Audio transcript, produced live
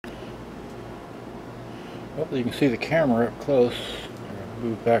Hopefully you can see the camera up close.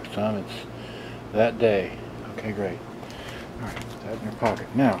 Move back some. It's that day. Okay, great. Alright, put that in your pocket.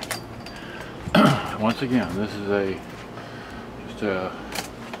 Now, once again, this is just a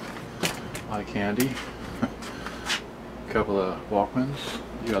eye candy. A couple of Walkmans.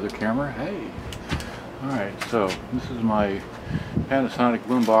 The other camera. Hey! Alright, so this is my Panasonic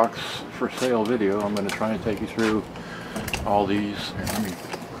Boombox for sale video. I'm going to try and take you through all these. Here, let me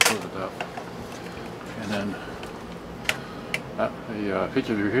close it up. And then the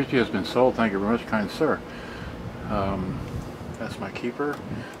picture of your history has been sold. Thank you very much, kind sir. That's my keeper.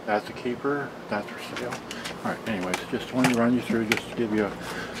 That's a keeper. That's for sale. Alright, anyways, just want to run you through just to give you an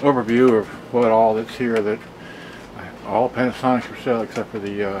overview of what all that's here. That all Panasonics for sale except for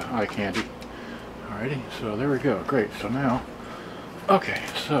the eye candy. Alrighty, so there we go. Great. So now, okay,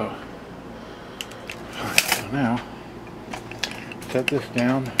 so now set this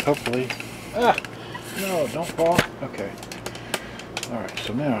down. Hopefully, no, don't fall. Okay. Alright,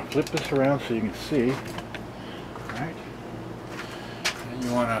 so now flip this around so you can see. Alright. And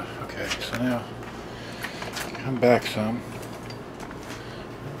you want to, okay, so now come back some.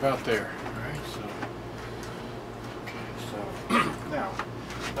 About there. Alright, so, okay, so now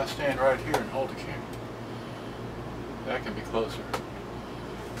let's stand right here and hold the camera. That can be closer.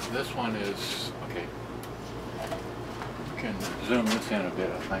 This one is, okay, we can zoom this in a bit,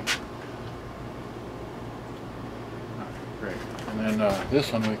 I think. Great. And then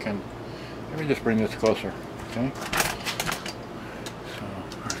this one we can, let me just bring this closer, okay? So,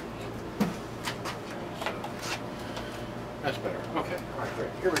 alright. So, that's better. Okay, alright,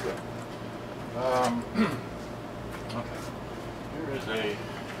 great. Here we go. Okay. Here is a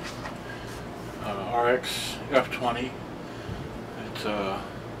RX F20. It's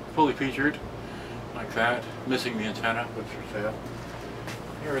fully featured, like that, missing the antenna, but it's for sale.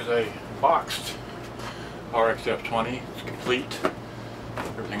 Here is a boxed RX F20. It's complete.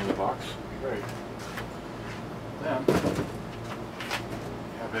 Everything in the box. Great. Then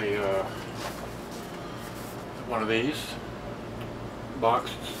have a one of these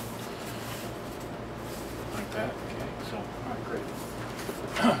boxed like that. Okay, so alright, great.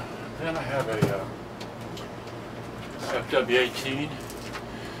 Then I have a FW18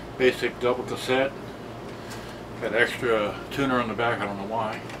 basic double cassette. Got extra tuner on the back. I don't know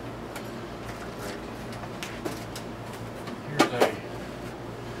why. Here's a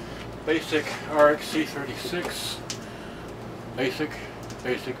basic RX C36. Basic.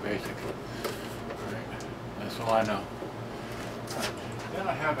 Alright, that's all I know. Right. Then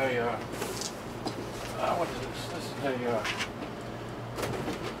I have a, what is this? This is a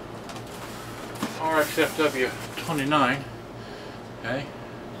RX FW29. Okay,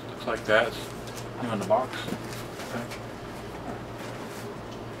 looks like that. It's new in the box. Okay.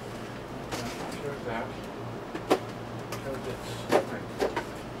 There's that.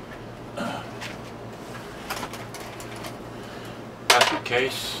 Plastic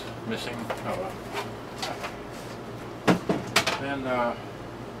case missing. Oh well. Then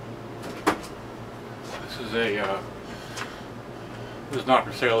this is a this is not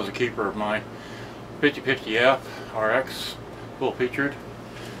for sale, as a keeper of mine. 5050F RX, full featured.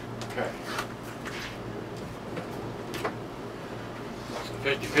 Okay. So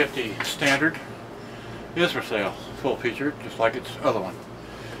 5050 standard is for sale, full featured, just like its other one.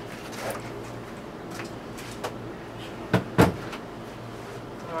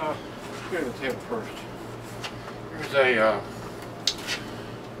 Let's go to the table first. Here's a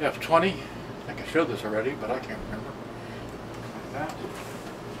F20. I think I showed this already, but I can't remember. Like that.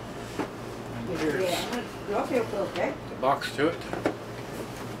 And here's the box to it.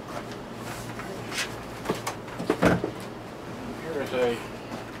 And here's a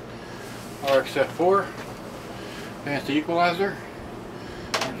RX F4 fancy equalizer.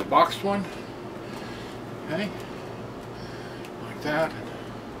 There's the boxed one. Okay, like that.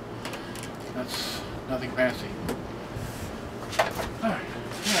 That's nothing fancy. Alright,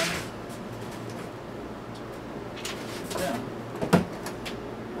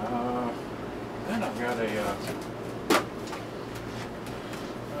 then I've got a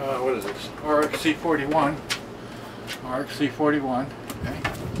what is this? RX C41. RX C41. Okay,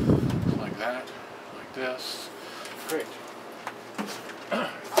 like that, like this. Great. I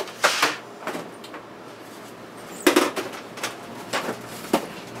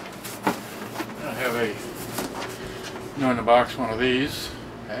have a new in the box one of these.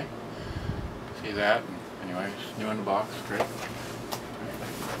 Okay, see that? Anyways, new in the box. Great.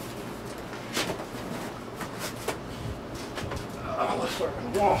 Let's start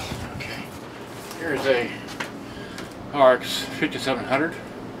with the wall. Okay, here's a RX 5700.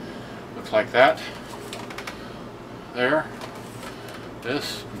 Looks like that. there,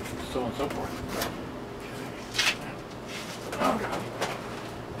 this, and so on and so forth. Oh God.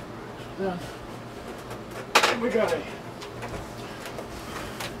 So then we got a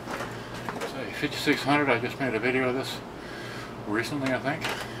 5600. I just made a video of this recently, I think.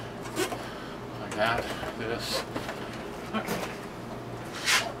 Like that, this. Okay.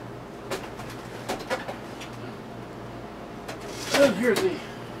 And here's the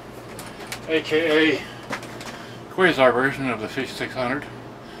AKA Quasar version of the 5600.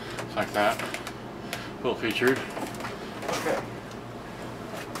 It's like that. Full featured. Okay.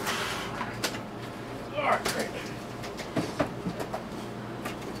 Alright, great.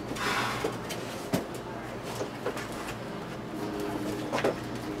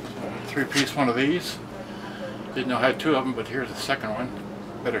 Three-piece one of these. Didn't know I had two of them, but here's the second one.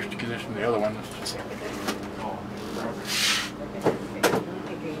 Better condition than the other one.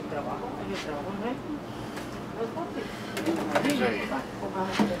 Here's a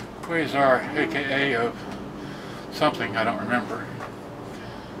Quasar AKA of something I don't remember.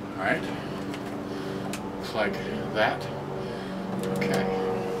 Alright. Looks like that. Okay.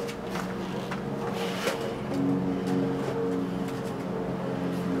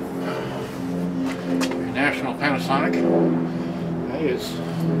 National Panasonic. Okay, it's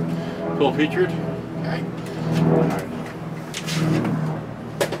full featured. Okay. Alright.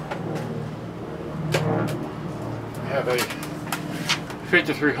 We have a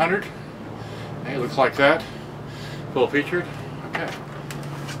 5300. Okay, it looks like that. Full featured. Okay.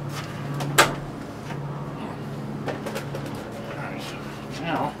 Alright, so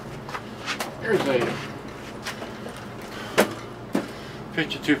now here's a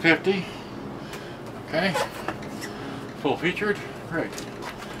 5250. Okay, full featured, great.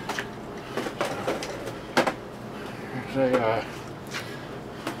 Here's a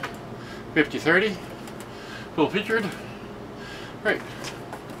 5030, full featured, great.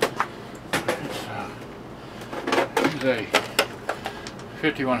 Here's a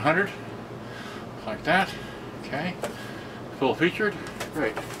 5100, like that, okay. Full featured,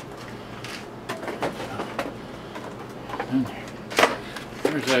 great. And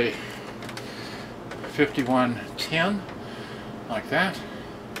here's a 5110, like that.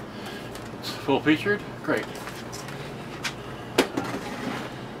 It's full featured, great.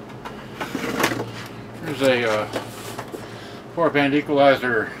 Here's a 4-band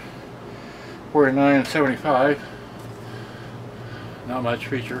equalizer, 4975. Not much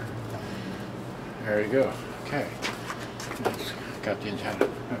feature. There you go. Okay. It's got the antenna.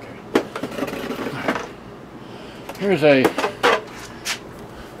 Okay. Here's a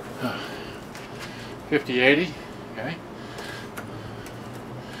 5080, okay,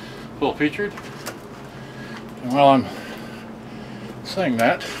 full featured. And while I'm saying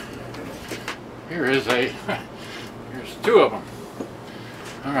that, here is a, here's two of them.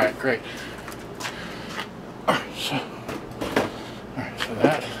 All right, great. All right, so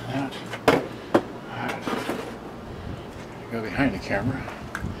that. Go behind the camera.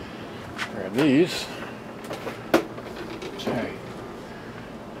 Grab these. Okay,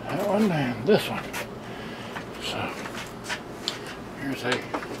 that one and this one. So here's a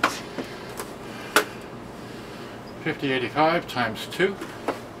 5085 times 2.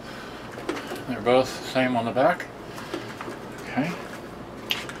 They're both the same on the back. Okay.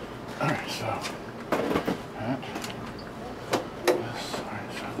 Alright, so that. This.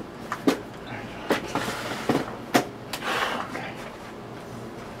 Alright, so. Okay.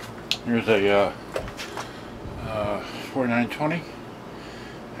 Here's a 4920.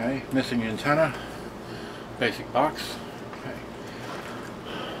 Okay, missing antenna. Basic box. Okay.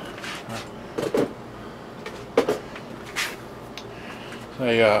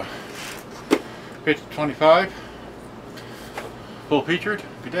 Say 5025. Full featured.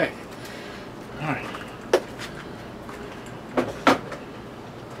 Good day. Alright.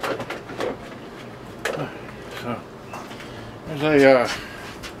 So there's a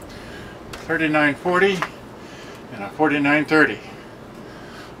 3940 and a 4930.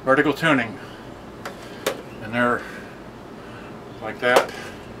 Vertical tuning. And they're like that.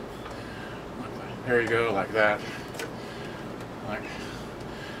 There you go, like that. Like,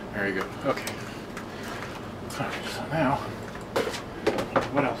 there you go. Okay. Alright, so now,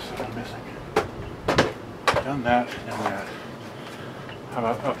 what else am I missing? Done that, and that. How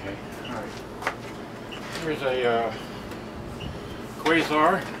about, okay, alright. Here's a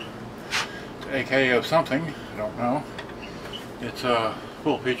Quasar, AKA of something, I don't know. It's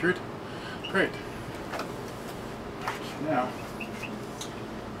full featured. Great. So now,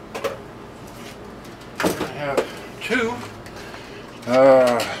 I have two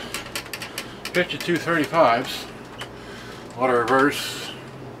 5235s. auto reverse,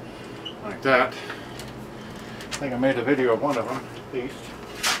 like that. I think I made a video of one of them, at least.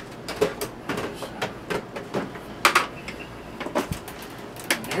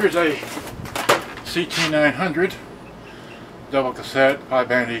 And here's a CT900 double cassette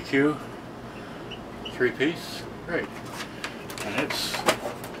 5-band EQ, 3-piece, great, and it's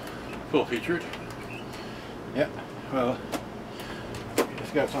full featured. Yep, well, it's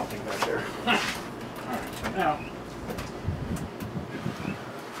got something back there. Alright, so now,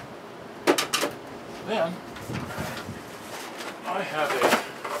 then, I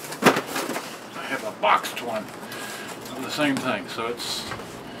have a boxed one of the same thing, so it's,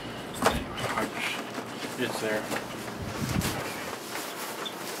 anyway, it's there.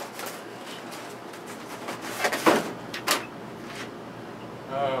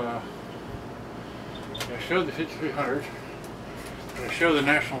 I showed the 5300. Did I show the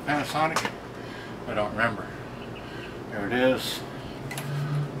National Panasonic? I don't remember. There it is.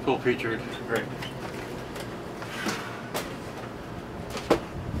 Full featured. Great.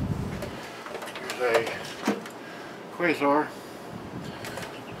 Here's a Quasar.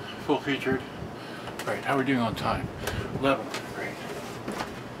 Full featured. Great. How are we doing on time? 11. Great.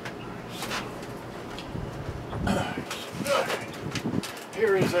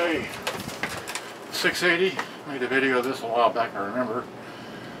 Here is a 680. I made a video of this a while back, I remember.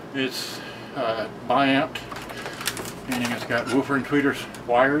 It's bi-amped, meaning it's got woofer and tweeter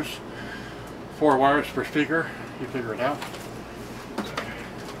wires, 4 wires per speaker. You figure it out. Okay.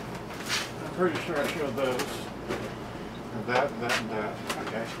 I'm pretty sure I showed those. And that, and that, and that.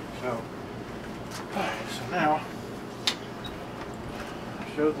 Okay, so now I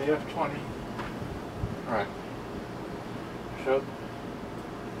showed the F20. Alright. Showed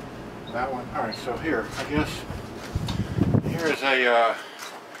that one. Alright, so here, I guess, here is a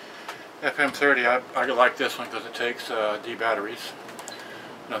FM30. I like this one because it takes D batteries.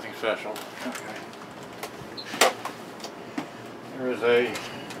 Nothing special. Okay. Here is a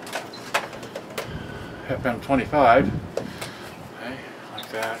FM25. Okay, like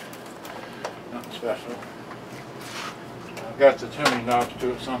that. Nothing special. I've got the tuning knobs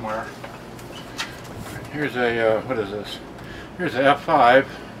to it somewhere. Here's a, what is this? Here's a F5.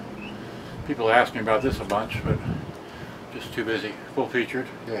 People ask me about this a bunch, but just too busy. Full featured.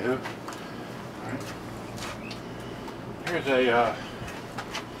 Yahoo. Alright. Here's a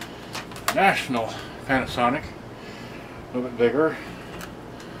National Panasonic. A little bit bigger.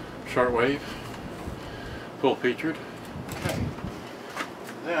 Shortwave. Full featured. Okay.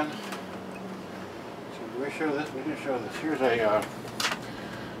 Then, so did we show this? We did show this. Here's a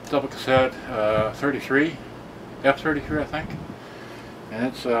double cassette 33, F33 I think, and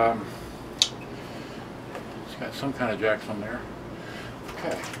it's got some kind of jacks on there.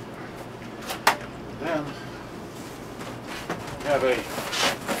 Okay. Then we have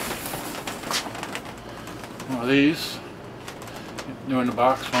one of these, new in the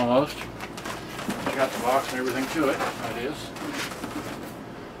box almost. It's got the box and everything to it. That is.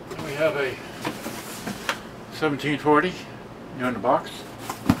 And we have a 1740, new in the box.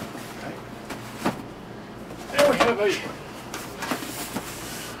 Then we have a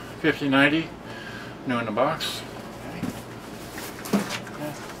 5090, new in the box.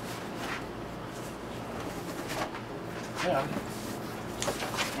 Okay. Yeah.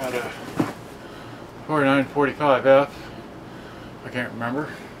 Got a 4945F. I can't remember.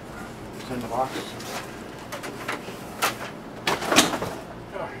 It's in the box.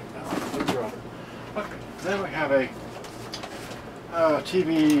 Okay. Then we have a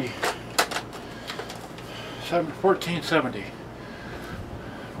TV 1470.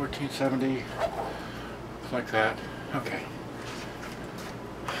 1470, looks like that. Okay.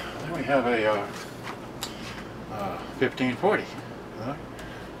 Then we have a 1540.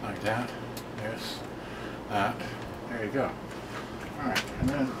 Like that. There's that. There you go. Alright, and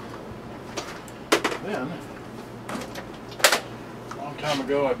then a long time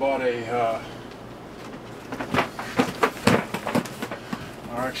ago I bought a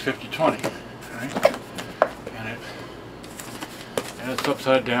RX 5020. Right? And it's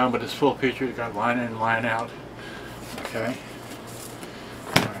upside down, but it's full featured. It's got line in and line out. Okay.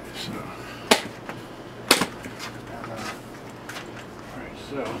 Alright, so. Alright,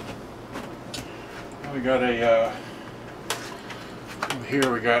 so. Now we got a. Over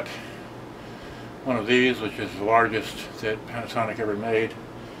here we got one of these, which is the largest that Panasonic ever made.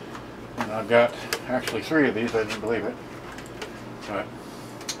 And I've got actually 3 of these. I didn't believe it. But.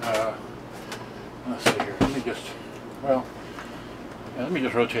 Let's see here. Let me just. Well. Yeah, let me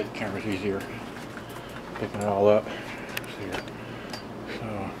just rotate the camera, it's easier picking it all up. See here.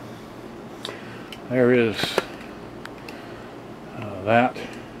 So there is that,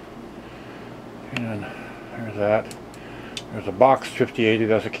 and there's that. There's a box 5080,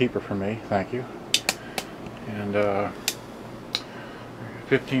 that's a keeper for me, thank you. And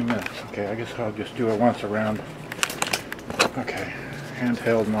 15 minutes, okay, I guess I'll just do it once around. Okay,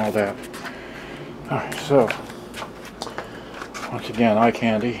 handheld and all that. Alright, so, once again, eye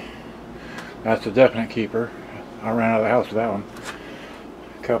candy. That's a definite keeper. I ran out of the house with that one.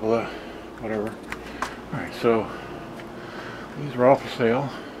 A couple of, whatever. Alright, so, these are all for sale.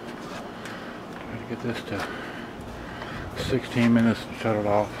 Try to get this to 16 minutes and shut it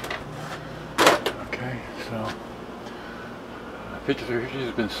off. Okay, so 5350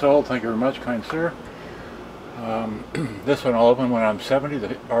 has been sold. Thank you very much, kind sir. This one I'll open when I'm 70, the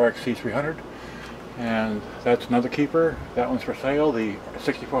RX C300, and that's another keeper. That one's for sale, the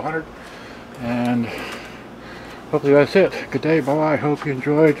 6400, and hopefully that's it. Good day, bye. I hope you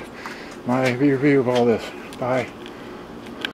enjoyed my review of all this. Bye.